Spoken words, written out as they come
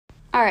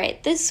All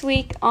right, this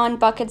week on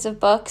Buckets of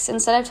Books,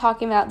 instead of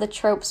talking about the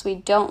tropes we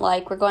don't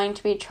like, we're going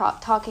to be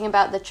talking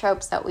about the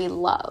tropes that we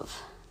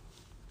love.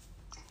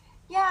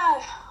 Yeah,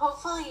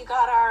 hopefully you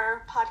got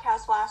our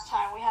podcast last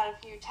time. We had a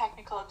few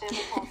technical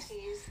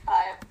difficulties,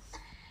 but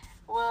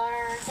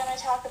we're going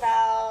to talk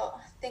about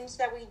things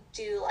that we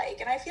do like.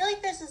 And I feel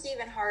like this is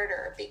even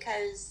harder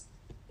because,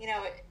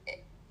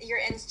 your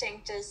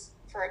instinct is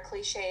for a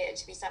cliche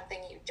to be something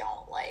you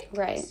don't like.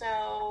 Right.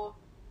 So,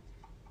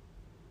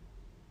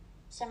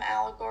 some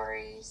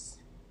allegories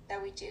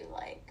that we do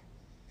like.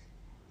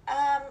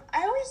 I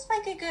always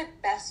like a good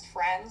best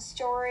friend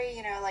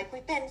story, like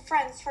we've been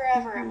friends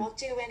forever and we'll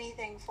do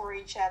anything for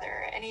each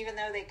other. And even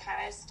though they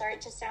kind of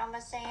start to sound the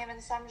same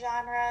in some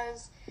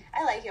genres,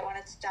 I like it when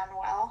it's done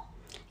well.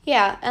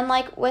 Yeah, and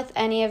like with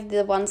any of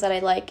the ones that I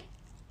like,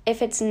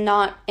 if it's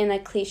not in a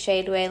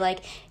cliched way,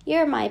 like,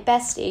 you're my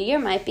bestie, you're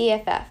my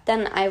BFF,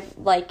 then I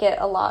like it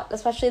a lot,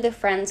 especially the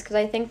friends, because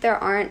I think there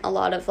aren't a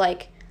lot of,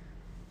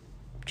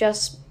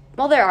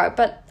 there are,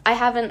 but I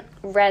haven't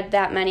read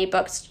that many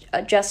books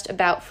just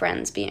about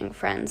friends being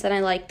friends, and I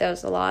like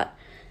those a lot.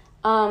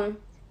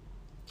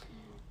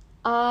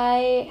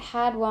 I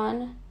had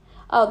one.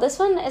 Oh, this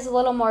one is a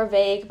little more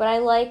vague, but I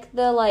like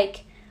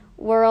the,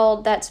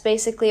 world that's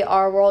basically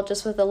our world,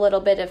 just with a little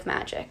bit of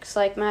magic. It's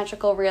like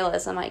magical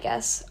realism, I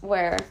guess,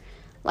 where,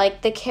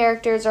 the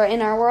characters are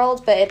in our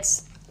world, but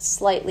it's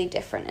slightly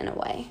different in a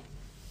way.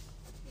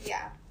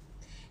 Yeah.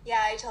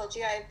 Yeah, I told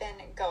you I've been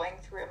going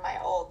through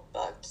my old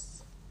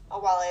books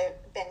while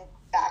I've been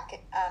back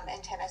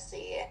in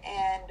Tennessee,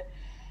 and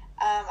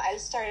I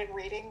started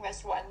reading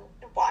this one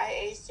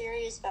YA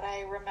series that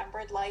I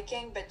remembered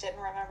liking but didn't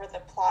remember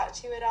the plot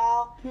to it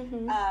all.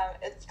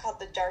 It's called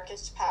the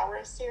Darkest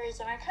Power series,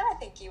 and I kind of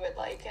think you would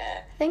like it.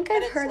 I think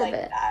I've heard of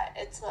it.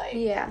 It's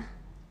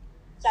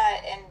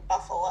set in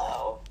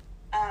Buffalo,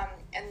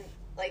 and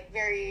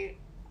very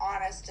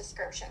honest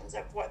descriptions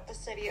of what the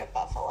city of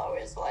Buffalo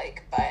is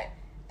like, but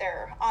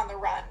they're on the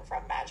run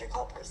from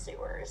magical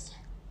pursuers.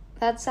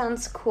 That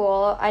sounds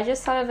cool. I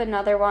just thought of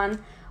another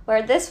one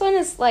where this one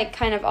is,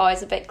 kind of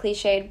always a bit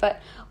cliched,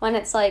 but when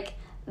it's,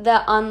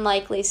 the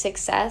unlikely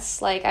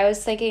success. I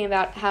was thinking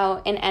about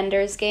how in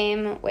Ender's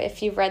Game,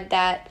 if you've read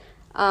that,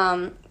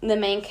 the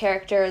main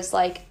character is,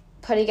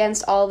 put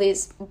against all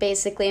these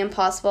basically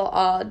impossible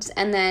odds,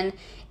 and then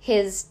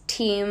his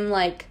team,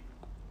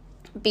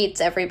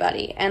 beats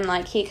everybody, and,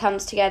 he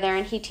comes together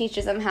and he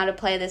teaches them how to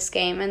play this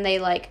game, and they,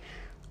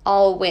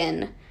 all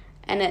win.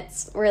 And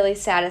it's really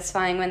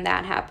satisfying when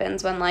that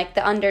happens, when,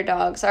 the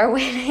underdogs are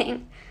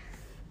winning.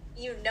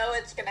 You know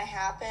it's going to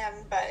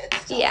happen, but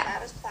it's still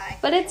satisfying.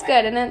 But anyway. It's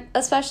good, and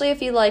especially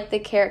if you like the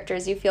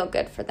characters, you feel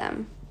good for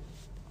them.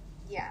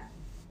 Yeah.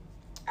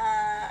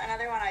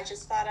 Another one I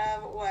just thought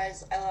of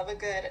was I love a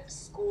good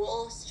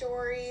school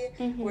story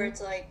where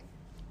it's in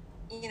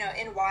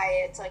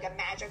YA, it's a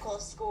magical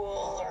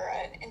school or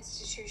an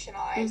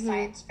institutionalized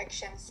science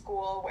fiction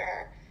school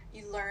where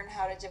you learn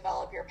how to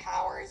develop your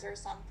powers or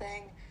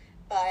something.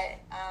 But,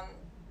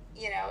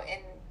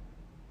 in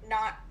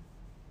not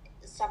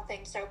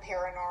something so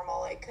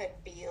paranormal, it could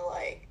be,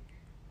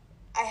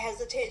 I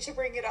hesitate to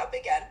bring it up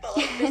again, but,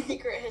 The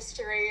Secret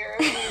History or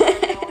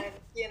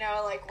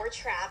we're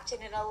trapped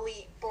in an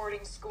elite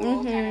boarding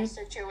school kind of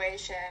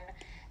situation.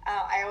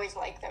 I always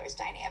like those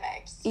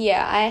dynamics.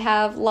 Yeah, I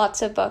have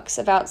lots of books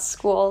about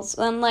schools.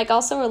 And,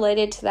 also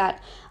related to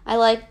that, I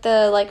like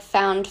the,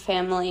 found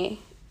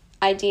family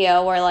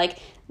idea where,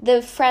 the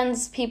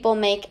friends people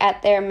make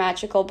at their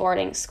magical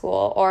boarding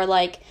school, or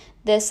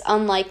this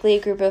unlikely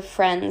group of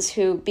friends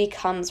who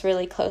becomes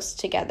really close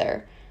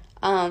together.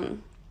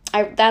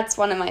 That's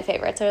one of my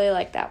favorites. I really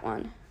like that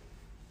one.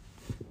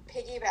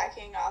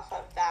 Piggybacking off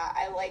of that,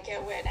 I like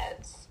it when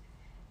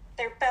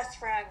they're best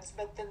friends,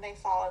 but then they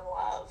fall in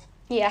love.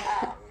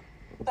 Yeah.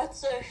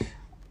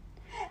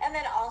 And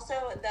then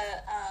also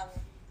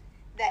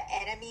the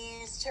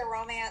enemies to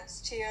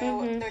romance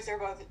too. Those are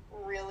both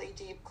really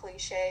deep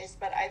cliches,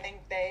 but I think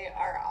they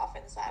are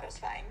often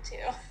satisfying too.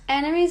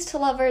 Enemies to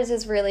lovers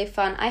is really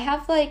fun. I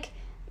have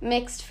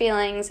mixed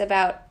feelings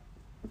about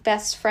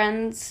best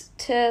friends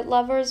to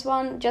lovers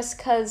one, just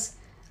because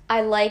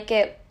I like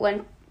it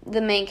when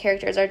the main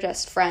characters are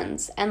just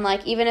friends, and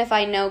even if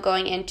I know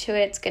going into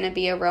it it's going to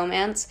be a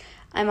romance,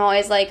 I'm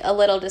always a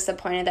little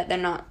disappointed that they're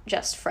not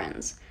just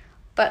friends.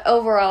 But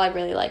overall I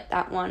really like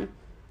that one.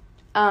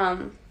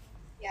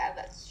 Yeah,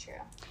 that's true.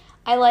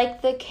 I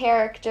like the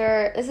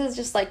character, this is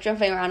just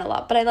jumping around a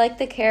lot, but I like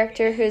the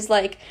character who's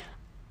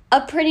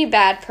a pretty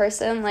bad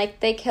person,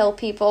 they kill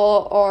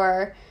people,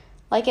 or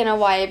in a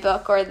YA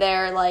book, or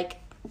they're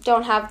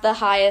don't have the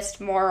highest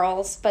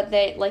morals, but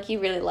they you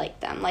really like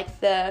them,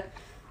 the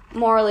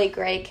morally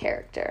gray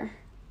character.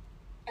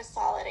 A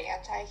solid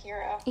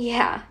anti-hero.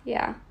 Yeah.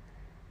 Yeah,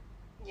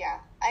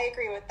 I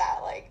agree with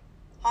that.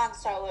 Han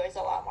Solo is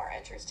a lot more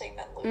interesting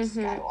than Luke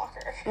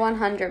Skywalker.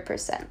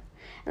 100%.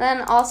 And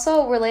then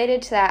also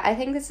related to that, I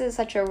think this is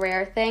such a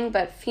rare thing,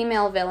 but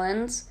female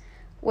villains,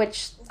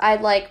 which I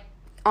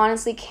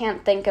honestly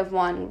can't think of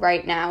one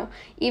right now.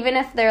 Even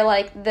if they're,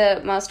 like,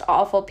 the most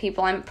awful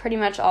people, I'm pretty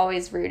much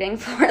always rooting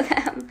for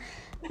them.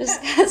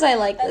 Just because I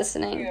like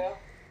listening. True.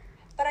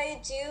 But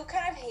I do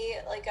kind of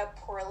hate, like, a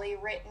poorly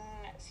written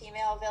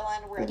female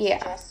villain where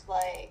it's just,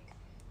 like,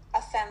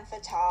 a femme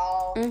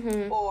fatale,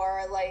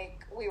 or,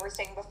 like we were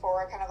saying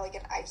before, kind of like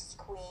an ice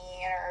queen,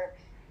 or,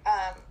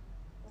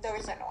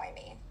 those annoy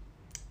me.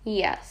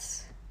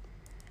 Yes.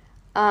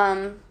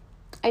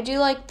 I do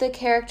like the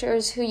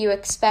characters who you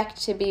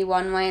expect to be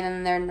one way and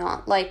then they're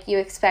not. Like, you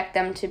expect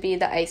them to be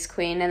the ice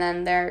queen and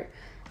then they're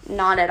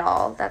not at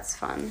all. That's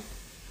fun.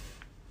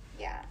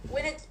 Yeah.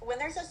 When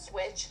there's a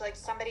switch, like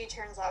somebody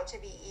turns out to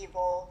be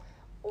evil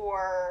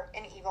or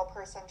an evil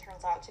person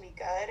turns out to be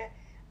good,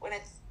 when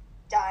it's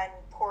done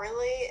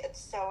poorly, it's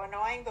so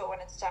annoying, but when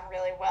it's done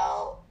really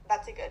well,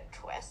 that's a good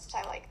twist.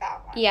 I like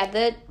that one. Yeah,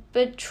 the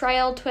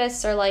betrayal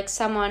twists or, like,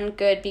 someone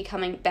good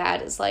becoming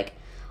bad is, like,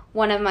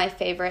 one of my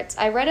favorites.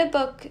 I read a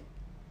book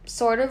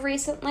sort of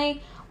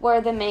recently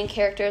where the main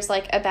character is,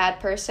 like, a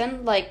bad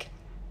person. Like,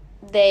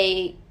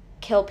 they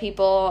kill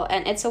people,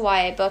 and it's a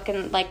YA book,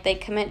 and, like, they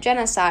commit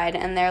genocide,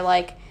 and they're,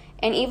 like,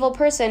 an evil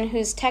person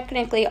who's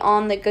technically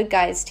on the good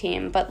guys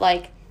team, but,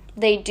 like,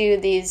 they do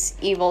these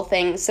evil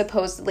things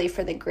supposedly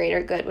for the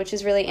greater good, which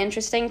is really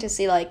interesting to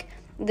see, like,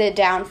 the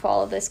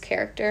downfall of this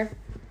character.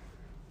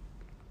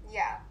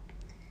 Yeah.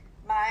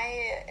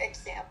 My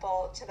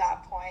example to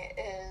that point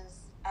is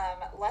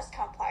less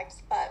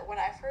complex, but when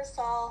I first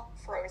saw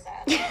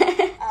Frozen,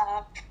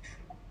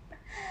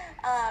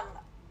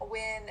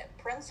 when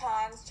Prince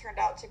Hans turned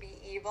out to be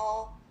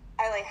evil,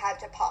 I, like, had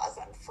to pause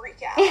and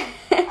freak out,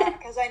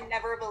 because I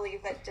never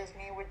believed that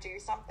Disney would do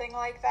something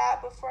like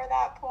that before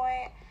that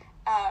point.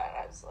 And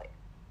I was like,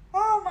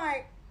 oh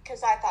my,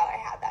 because I thought I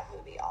had that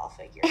movie all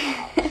figured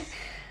out.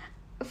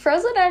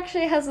 Frozen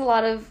actually has a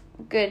lot of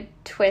good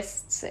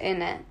twists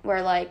in it,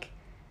 where, like,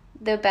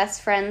 the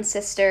best friend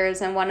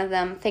sisters and one of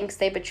them thinks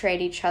they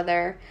betrayed each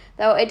other.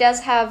 Though it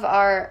does have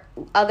our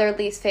other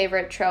least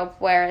favorite trope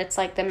where it's,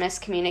 like, the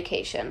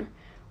miscommunication,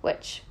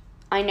 which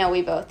I know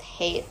we both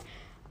hate.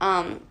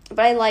 But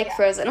I like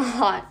Frozen a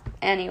lot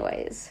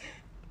anyways.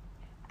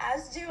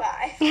 As do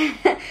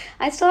I.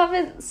 I still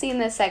haven't seen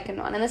the second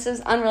one, and this is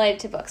unrelated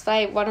to books, but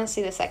I want to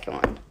see the second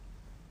one.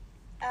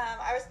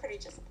 I was pretty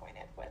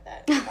disappointed with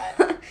it,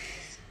 but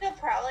still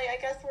probably, I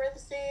guess, worth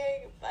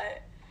seeing.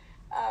 But,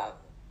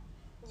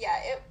 yeah,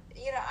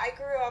 I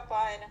grew up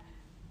on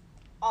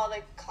all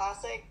the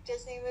classic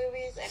Disney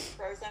movies, and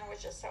Frozen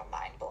was just so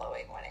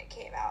mind-blowing when it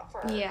came out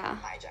for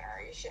my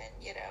generation,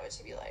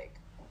 to be like,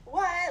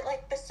 what?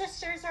 Like, the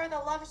sisters are the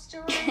love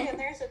story, and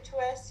there's a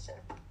twist.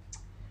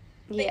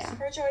 Thanks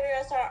for joining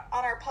us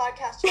on our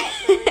podcast about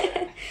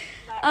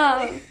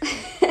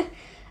Frozen. Really.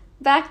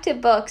 Back to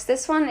books.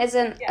 This one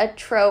isn't a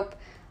trope,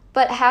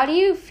 but how do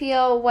you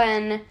feel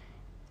when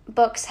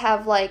books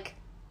have, like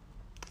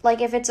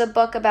if it's a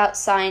book about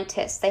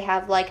scientists, they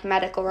have, like,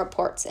 medical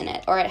reports in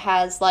it, or it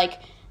has, like,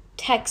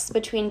 text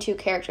between two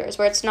characters,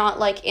 where it's not,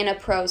 like, in a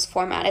prose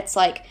format. It's,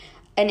 like,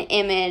 an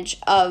image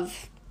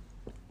of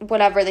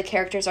whatever the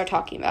characters are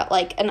talking about,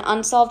 like an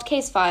unsolved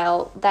case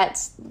file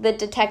that's the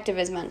detective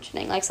is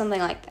mentioning, like something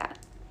like that.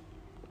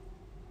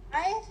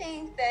 I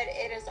think that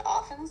it is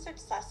often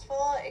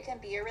successful. It can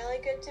be a really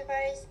good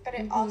device, but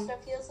it also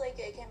feels like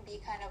it can be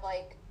kind of,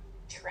 like,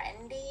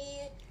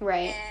 trendy.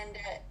 Right. And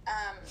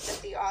that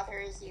the author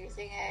is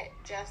using it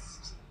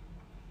just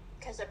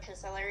because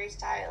epistolary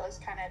style is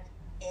kind of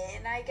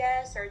in, I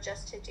guess, or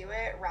just to do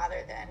it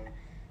rather than,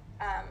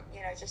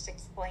 just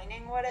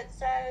explaining what it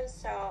says.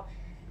 So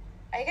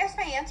I guess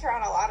my answer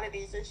on a lot of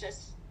these is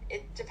just,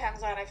 it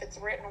depends on if it's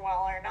written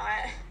well or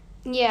not.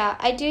 Yeah,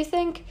 I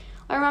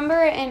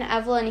remember in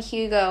Evelyn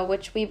Hugo,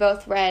 which we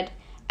both read,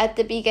 at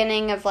the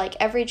beginning of, like,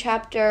 every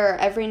chapter or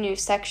every new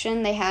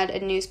section, they had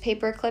a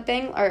newspaper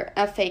clipping, or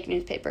a fake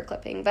newspaper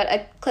clipping, but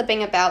a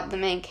clipping about the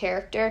main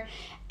character.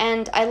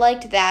 And I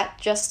liked that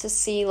just to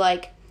see,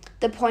 like,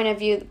 the point of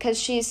view, because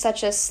she's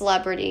such a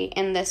celebrity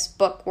in this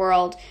book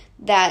world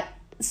that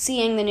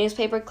seeing the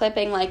newspaper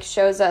clipping, like,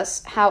 shows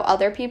us how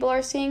other people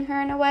are seeing her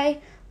in a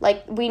way.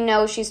 Like, we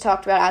know she's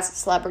talked about as a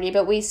celebrity,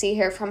 but we see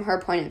her from her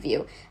point of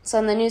view. So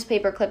in the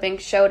newspaper clipping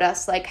showed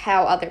us, like,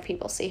 how other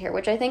people see her,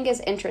 which I think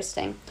is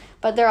interesting.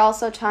 But there are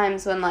also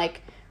times when,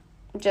 like,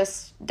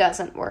 just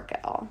doesn't work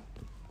at all.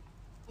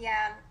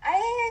 Yeah,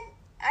 I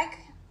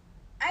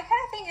kind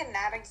of think in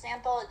that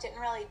example, it didn't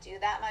really do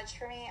that much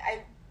for me.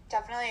 I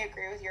definitely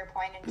agree with your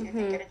point and do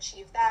think it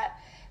achieved that.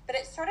 But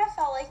it sort of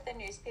felt like the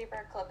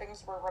newspaper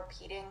clippings were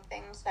repeating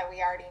things that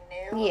we already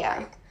knew. Yeah.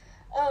 Like,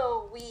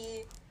 oh,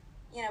 we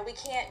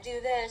can't do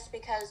this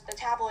because the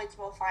tabloids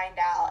will find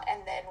out,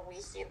 and then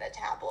we see the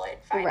tabloid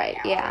finding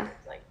out. Yeah.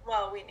 It's like,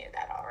 well, we knew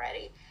that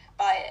already.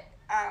 But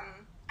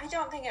I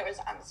don't think it was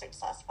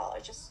unsuccessful.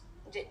 It just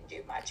didn't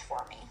do much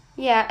for me.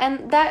 Yeah,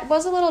 and that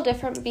was a little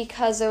different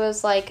because it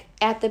was, like,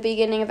 at the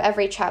beginning of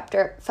every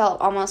chapter, it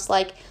felt almost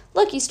like,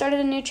 look, you started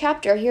a new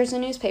chapter, here's a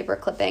newspaper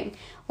clipping.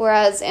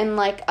 Whereas in,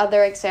 like,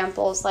 other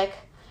examples, like,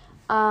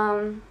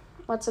 I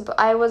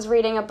was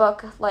reading a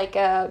book, like,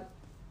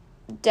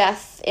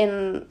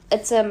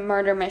 it's a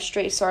murder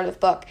mystery sort of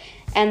book,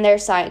 and they're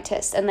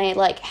scientists, and they,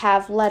 like,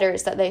 have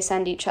letters that they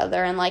send each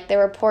other, and, like, there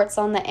are reports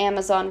on the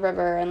Amazon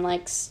River and,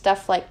 like,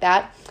 stuff like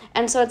that.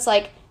 And so it's,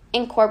 like,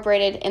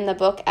 incorporated in the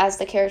book as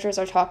the characters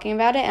are talking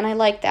about it, and I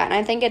like that. And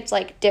I think it's,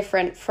 like,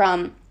 different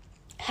from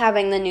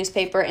having the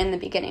newspaper in the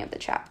beginning of the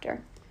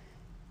chapter.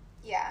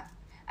 Yeah.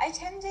 I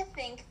tend to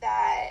think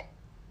that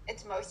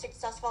it's most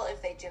successful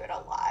if they do it a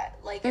lot.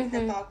 Like, if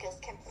the book is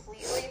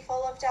completely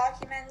full of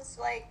documents,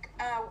 like,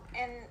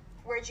 in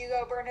Where'd You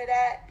Go,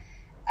 Bernadette?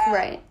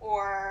 Right.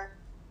 Or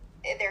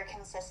they're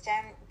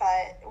consistent,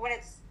 but when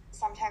it's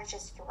sometimes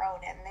just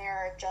thrown in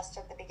there just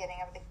at the beginning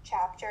of the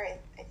chapter,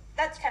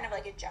 that's kind of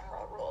like a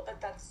general rule,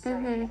 but that's sort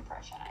of the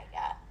impression I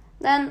get.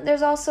 Then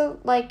there's also,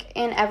 like,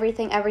 in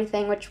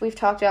Everything, which we've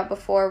talked about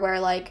before, where,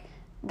 like,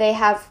 they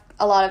have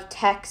a lot of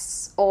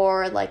texts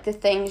or, like, the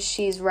things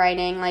she's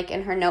writing, like,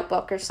 in her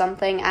notebook or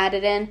something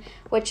added in,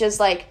 which is,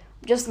 like,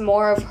 just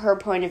more of her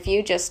point of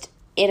view, just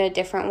in a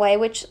different way,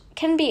 which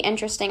can be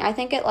interesting. I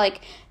think it,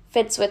 like,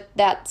 fits with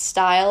that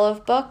style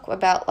of book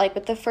about, like,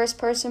 with the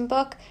first-person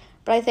book,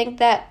 but I think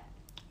that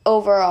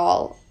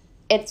overall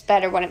it's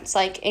better when it's,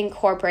 like,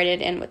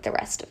 incorporated in with the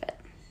rest of it.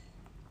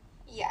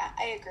 Yeah,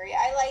 I agree.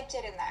 I liked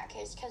it in that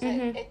case because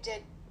it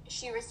did.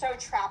 She was so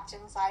trapped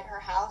inside her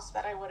house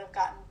that I would have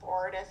gotten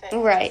bored if it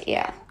right.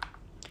 Yeah.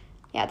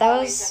 Yeah, that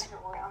was in her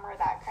room or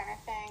that kind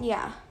of thing.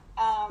 Yeah.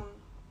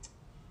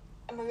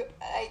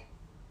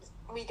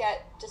 We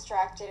get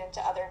distracted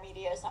into other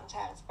media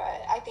sometimes,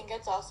 but I think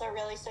it's also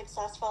really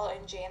successful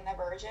in Jane the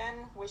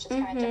Virgin, which is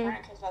kind of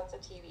different because that's a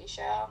TV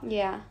show.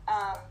 Yeah.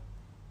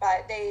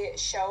 But they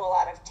show a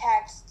lot of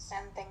texts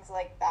and things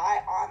like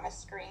that on the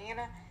screen.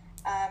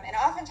 And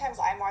oftentimes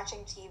I'm watching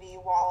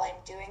TV while I'm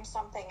doing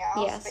something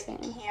else,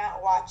 but you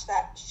can't watch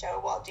that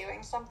show while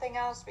doing something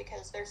else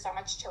because there's so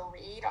much to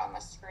read on the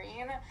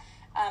screen.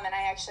 And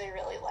I actually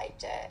really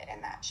liked it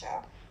in that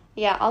show.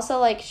 Yeah, also,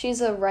 like,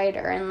 she's a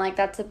writer, and, like,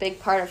 that's a big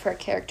part of her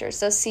character.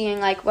 So seeing,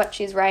 like, what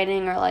she's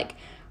writing or, like,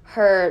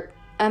 her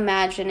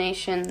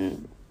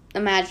imaginative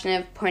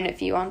point of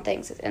view on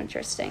things is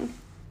interesting.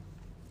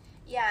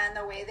 Yeah, and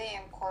the way they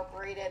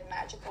incorporated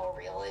magical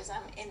realism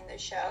in the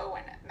show,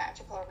 and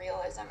magical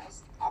realism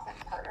is often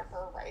part of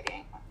her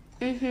writing.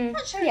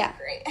 That show is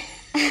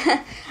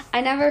great. I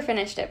never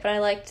finished it, but I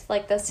liked,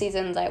 like, the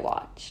seasons I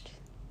watched.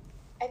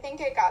 I think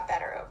it got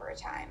better over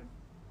time.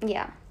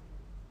 Yeah.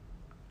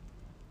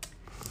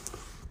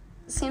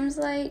 Seems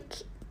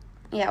like,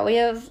 yeah, we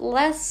have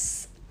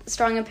less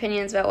strong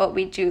opinions about what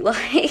we do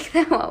like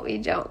than what we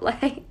don't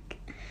like.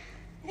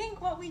 I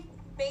think what we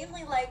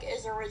mainly like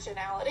is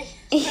originality.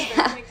 Yeah.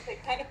 That makes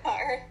it kind of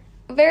hard.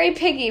 Very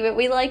picky, but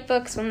we like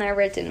books when they're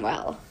written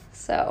well,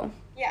 so.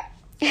 Yeah.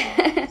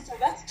 So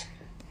that's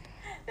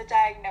the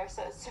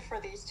diagnosis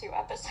for these 2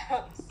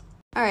 episodes.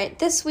 Alright,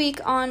 this week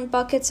on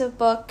Buckets of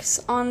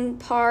Books, on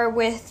par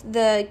with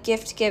the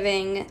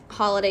gift-giving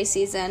holiday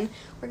season,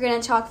 we're going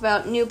to talk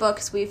about new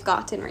books we've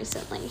gotten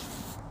recently.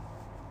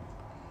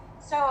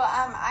 So,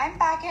 I'm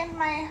back in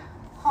my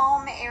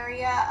home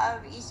area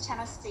of East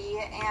Tennessee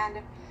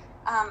and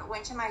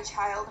went to my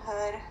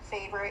childhood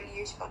favorite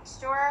used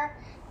bookstore,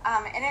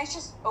 and it's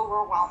just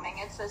overwhelming.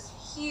 It's this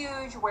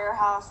huge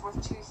warehouse with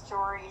 2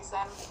 stories,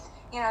 and,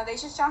 you know, they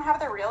just don't have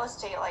the real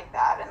estate like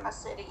that in the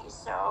city,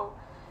 so,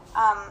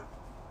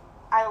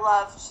 I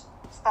loved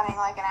spending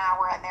like an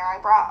hour in there. I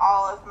brought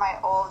all of my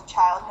old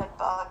childhood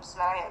books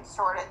that I had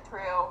sorted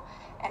through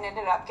and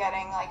ended up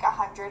getting like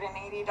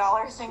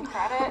 $180 in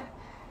credit,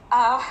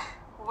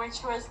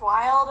 which was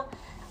wild.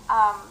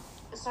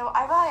 So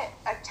I bought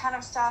a ton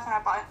of stuff and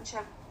a bunch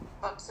of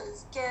books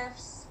as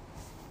gifts.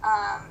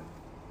 I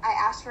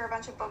asked for a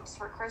bunch of books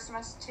for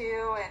Christmas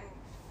too, and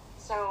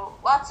so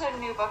lots of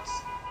new books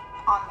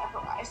on the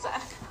horizon.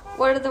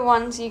 What are the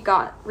ones you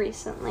got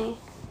recently,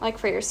 like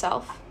for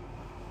yourself?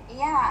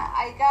 Yeah,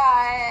 I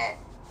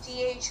got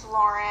D.H.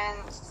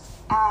 Lawrence,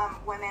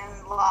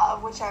 Women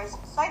Love, which I was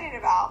excited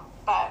about,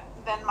 but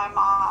then my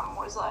mom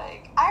was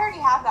like, I already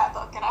have that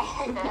book and I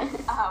hate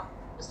it,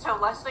 so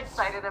less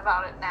excited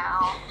about it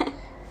now.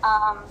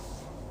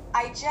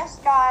 I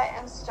just got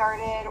and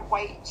started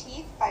White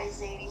Teeth by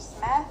Zadie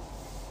Smith.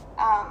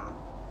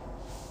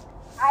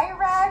 I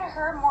read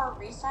her more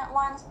recent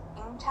one,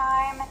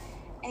 Springtime,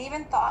 and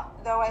even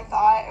though I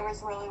thought it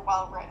was really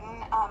well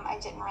written, I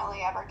didn't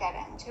really ever get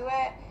into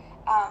it.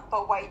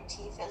 But White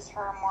Teeth is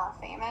her more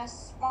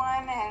famous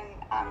one,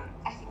 and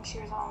I think she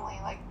was only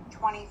like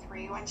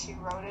 23 when she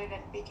wrote it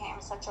and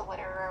became such a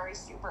literary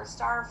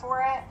superstar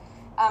for it.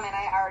 And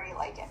I already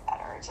like it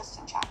better just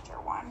in chapter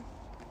 1.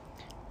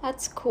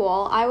 That's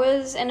cool. I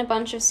was in a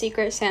bunch of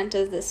Secret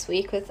Santas this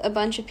week with a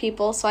bunch of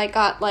people, so I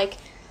got like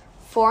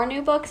 4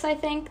 new books, I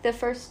think. The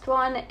first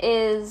one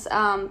is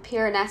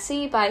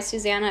Piranesi by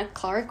Susanna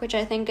Clarke, which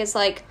I think is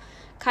like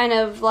kind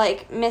of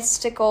like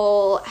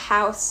mystical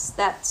house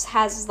that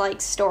has like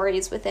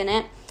stories within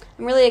it.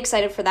 I'm really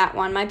excited for that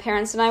one. My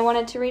parents and I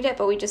wanted to read it,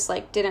 but we just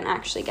like didn't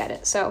actually get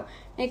it. So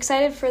I'm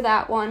excited for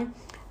that one.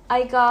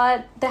 I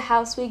got The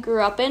House We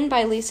Grew Up In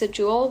by Lisa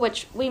Jewell,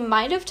 which we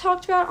might have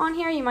talked about on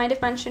here. You might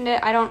have mentioned it.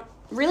 I don't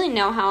really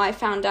know how I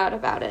found out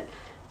about it,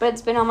 but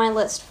it's been on my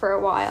list for a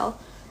while.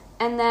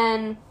 And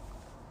then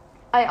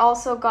I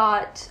also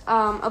got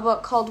a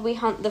book called We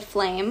Hunt the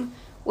Flame,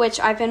 which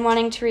I've been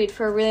wanting to read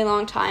for a really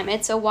long time.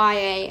 It's a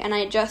YA, and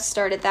I just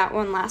started that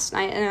one last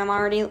night, and I'm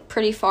already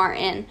pretty far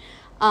in.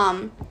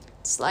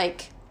 It's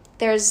like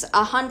there's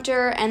a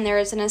hunter and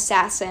there's an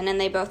assassin, and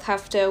they both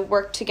have to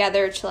work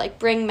together to, like,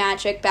 bring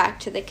magic back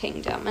to the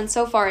kingdom. And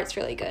so far, it's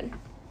really good.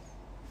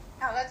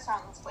 Oh, that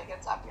sounds like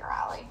it's up your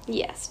alley.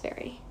 Yes,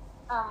 very.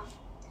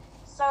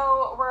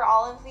 So were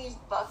all of these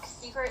books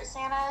Secret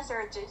Santas,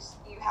 or just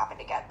you happen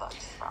to get books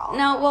for all of them?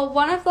 No, well,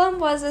 one of them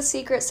was a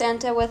Secret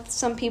Santa with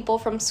some people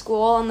from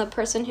school, and the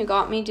person who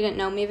got me didn't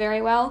know me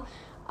very well.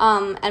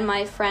 And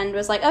my friend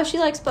was like, oh, she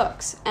likes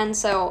books. And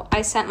so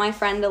I sent my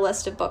friend a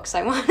list of books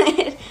I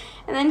wanted.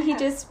 And then he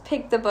just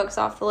picked the books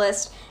off the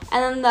list.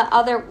 And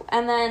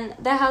then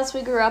The House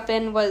We Grew Up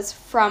In was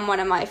from one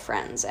of my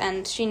friends.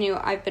 And she knew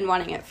I've been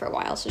wanting it for a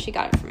while, so she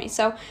got it for me.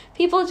 So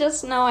people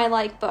just know I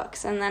like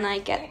books, and then I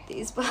get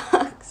these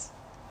books.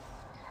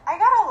 I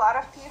got a lot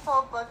of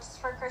people books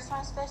for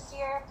Christmas this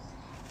year.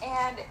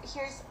 And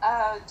here's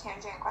a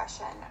tangent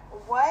question.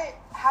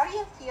 How do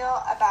you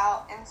feel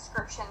about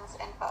inscriptions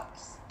in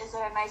books? Is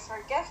it a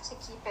nicer gift to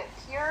keep it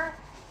pure,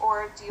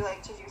 or do you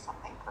like to do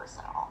something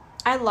personal?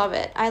 I love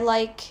it. I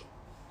like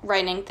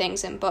writing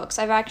things in books.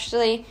 I've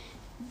actually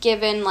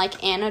given,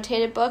 like,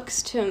 annotated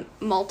books to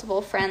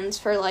multiple friends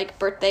for, like,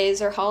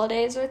 birthdays or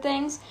holidays or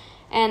things.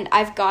 And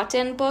I've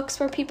gotten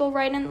books where people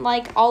write in,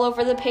 like, all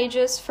over the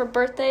pages for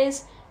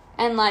birthdays.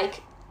 And,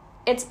 like,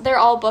 they're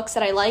all books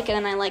that I like,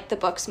 and I like the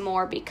books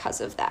more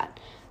because of that.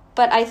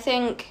 But I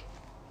think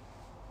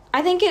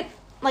it,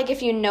 like,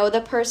 if you know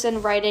the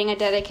person, writing a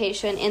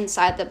dedication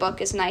inside the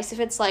book is nice. If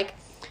it's, like,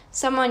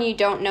 someone you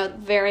don't know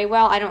very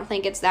well, I don't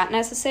think it's that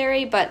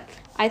necessary, but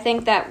I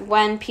think that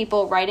when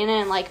people write in it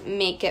and, like,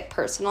 make it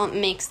personal, it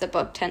makes the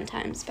book 10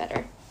 times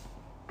better.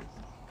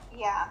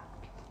 Yeah.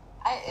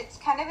 It's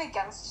kind of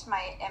against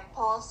my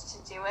impulse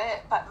to do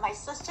it, but my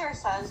sister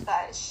says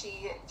that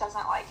she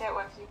doesn't like it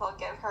when people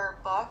give her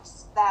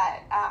books that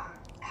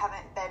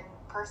haven't been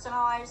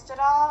personalized at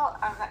all.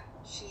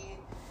 She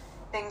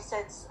thinks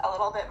it's a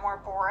little bit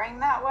more boring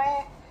that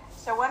way.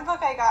 So one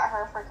book I got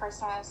her for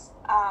Christmas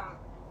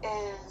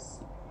is...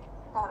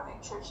 I gotta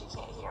make sure she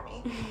can't hear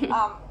me.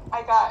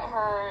 I got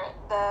her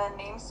The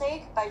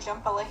Namesake by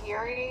Jhumpa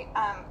Lahiri.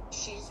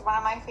 She's one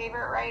of my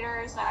favorite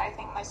writers, and I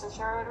think my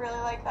sister would really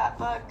like that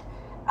book.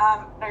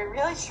 I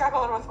really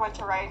struggled with what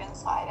to write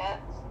inside it.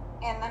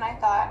 And then I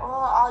thought,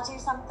 well, I'll do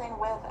something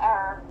with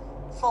our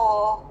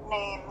full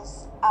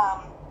names,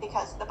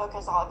 because the book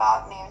is all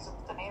about names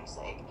of the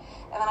namesake.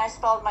 And then I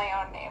spelled my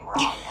own name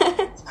wrong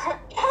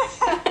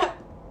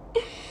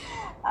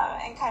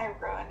and kind of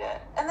ruined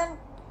it. And then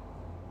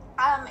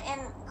in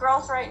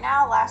Girls Right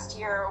Now last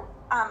year,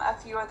 a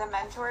few of the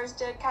mentors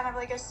did kind of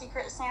like a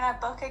Secret Santa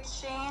book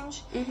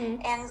exchange.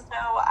 Mm-hmm. And so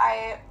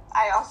I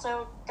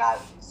also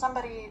got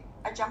somebody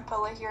a Jhumpa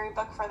Lahiri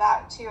book for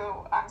that too,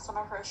 some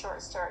of her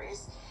short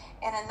stories.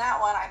 And in that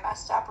one, I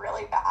messed up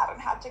really bad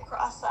and had to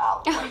cross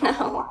out the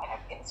line of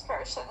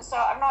inscription. So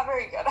I'm not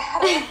very good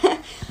at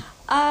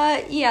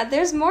it. Yeah,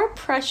 there's more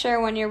pressure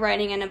when you're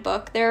writing in a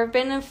book. There have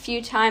been a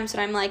few times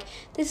when I'm like,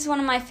 this is one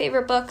of my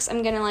favorite books.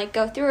 I'm going to, like,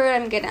 go through it.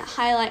 I'm going to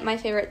highlight my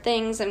favorite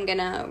things. I'm going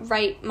to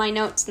write my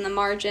notes in the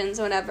margins,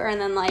 whatever. And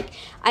then, like,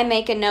 I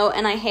make a note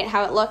and I hate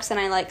how it looks and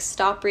I, like,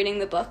 stop reading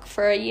the book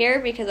for a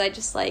year because I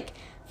just, like,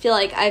 feel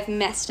like I've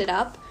messed it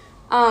up.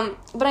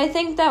 But I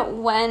think that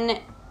when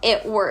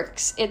it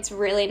works, it's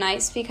really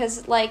nice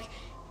because, like,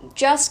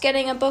 just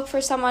getting a book for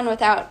someone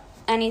without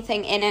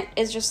anything in it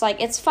is just,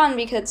 like, it's fun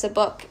because it's a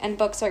book and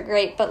books are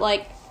great, but,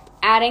 like,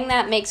 adding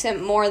that makes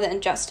it more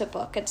than just a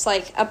book. It's,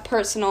 like, a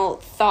personal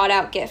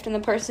thought-out gift, and the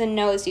person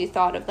knows you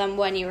thought of them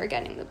when you were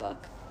getting the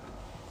book.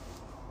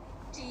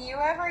 Do you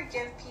ever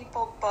give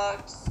people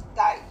books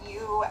that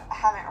you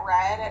haven't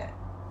read,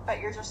 but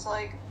you're just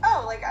like,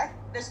 oh, like,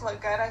 this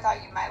looked good, I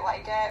thought you might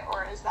like it,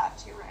 or is that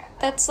too random?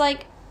 That's,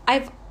 like,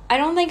 I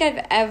don't think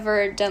I've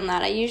ever done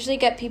that. I usually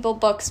get people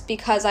books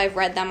because I've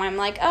read them. I'm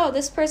like, oh,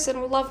 this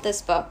person will love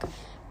this book.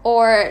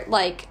 Or,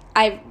 like,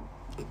 I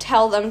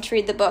tell them to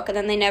read the book and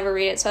then they never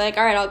read it. So, like,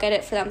 all right, I'll get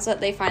it for them so that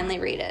they finally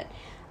read it.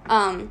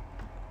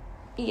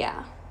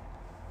 Yeah.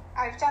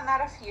 I've done that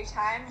a few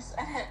times,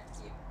 and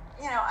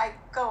I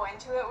go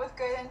into it with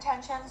good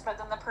intentions, but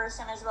then the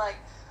person is like,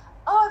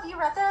 oh, have you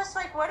read this?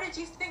 Like, what did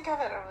you think of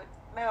it? I'm like,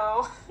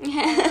 no.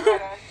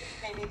 It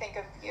made me think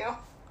of you.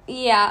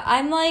 Yeah,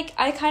 I'm like,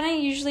 I kind of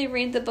usually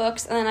read the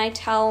books, and then I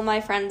tell my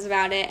friends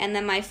about it, and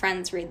then my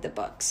friends read the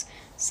books.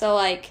 So,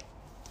 like,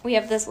 we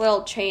have this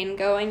little chain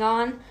going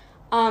on,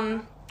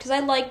 because I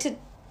like to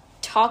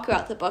talk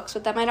about the books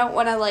with them. I don't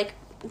want to, like,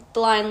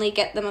 blindly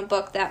get them a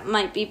book that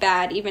might be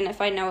bad, even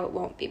if I know it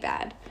won't be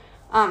bad.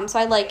 So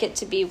I like it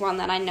to be one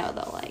that I know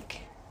they'll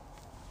like.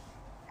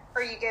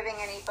 Are you giving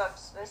any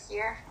books this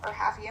year, or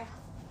have you?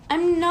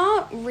 I'm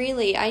not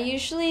really. I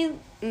usually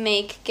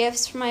make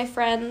gifts for my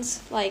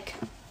friends, like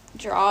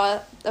draw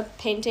a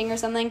painting or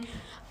something.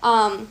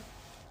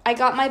 I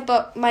got my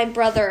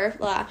brother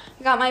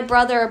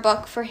a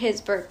book for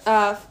his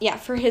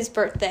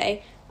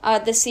birthday.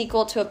 The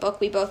sequel to a book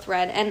we both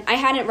read, and I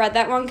hadn't read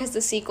that one because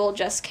the sequel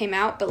just came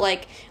out, but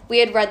like we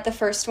had read the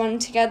first one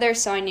together,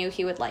 so I knew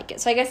he would like it.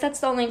 So I guess that's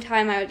the only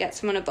time I would get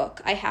someone a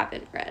book I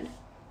haven't read.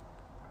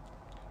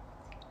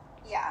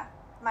 Yeah,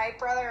 my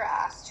brother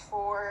asked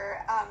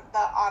for the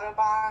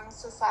Audubon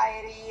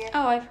Society.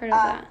 Oh, I've heard of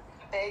that.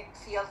 Big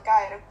field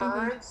guide of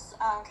birds,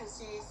 because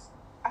he's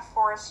a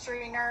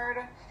forestry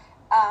nerd.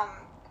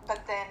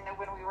 But then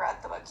when we were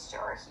at the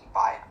bookstore, he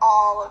bought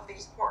all of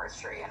these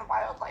forestry and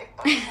wildlife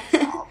books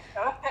himself.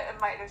 So it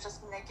might have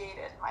just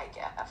negated my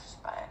gift.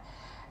 But,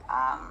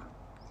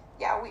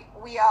 yeah,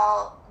 we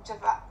all,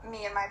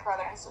 me and my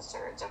brother and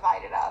sister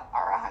divided up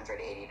our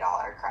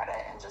 $180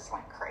 credit and just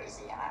went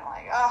crazy. And I'm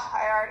like,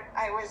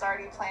 I was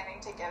already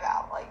planning to give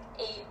out like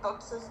 8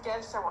 books as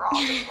gifts, so we're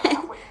all just going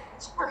to wait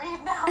to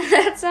read now.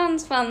 That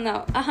sounds fun,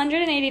 though.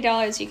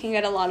 $180, you can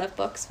get a lot of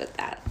books with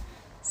that.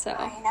 So.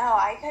 I know,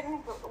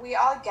 we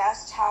all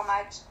guessed how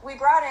much, we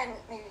brought in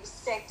maybe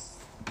 6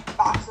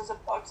 boxes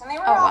of books, and they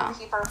were all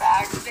paper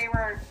bags, they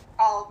were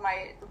all of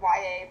my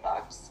YA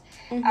books,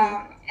 and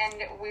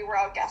we were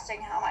all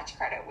guessing how much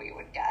credit we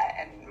would get,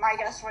 and my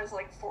guess was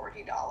like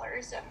 $40,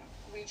 and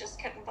we just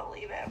couldn't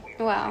believe it. We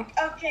were like,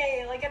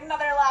 okay, like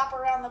another lap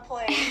around the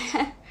place.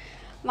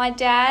 My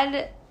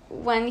dad,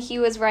 when he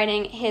was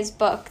writing his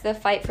book, The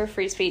Fight for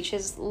Free Speech,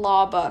 his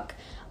law book,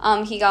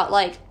 he got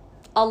like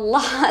a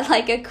lot,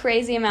 like a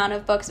crazy amount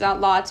of books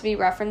about law to be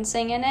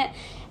referencing in it.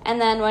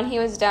 And then when he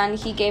was done,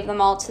 he gave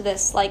them all to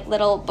this like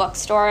little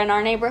bookstore in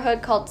our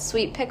neighborhood called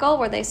Sweet Pickle,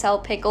 where they sell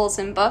pickles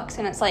and books,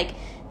 and it's like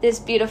this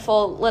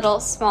beautiful little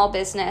small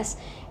business.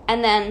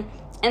 And then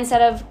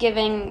instead of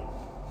giving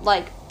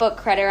like book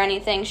credit or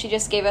anything, she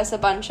just gave us a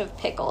bunch of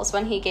pickles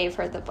when he gave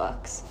her the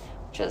books,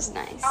 which was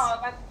nice. Oh,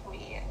 that's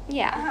sweet.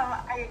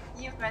 Yeah.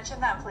 You've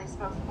mentioned that place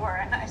before,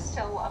 and I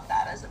still love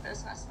that as a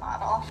business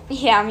model.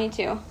 Yeah, me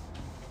too.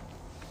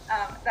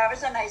 That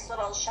was a nice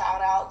little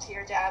shout out to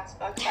your dad's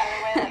book, by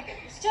the way. Like,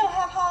 if you still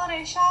have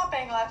holiday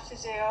shopping left to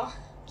do.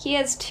 He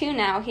has 2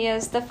 now. He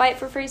has The Fight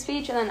for Free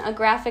Speech and then a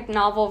graphic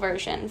novel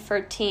version for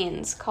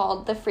teens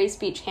called The Free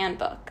Speech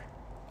Handbook.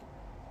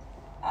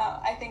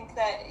 I think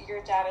that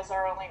your dad is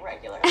our only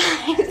regular.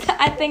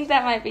 I think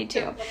that might be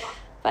too.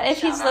 But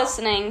if he's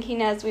listening, he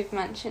knows we've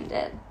mentioned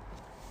it.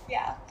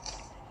 Yeah.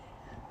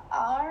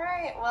 All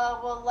right.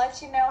 Well, we'll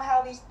let you know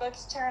how these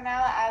books turn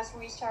out as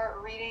we start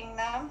reading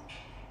them.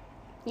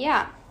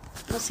 Yeah,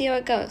 we'll see how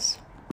it goes.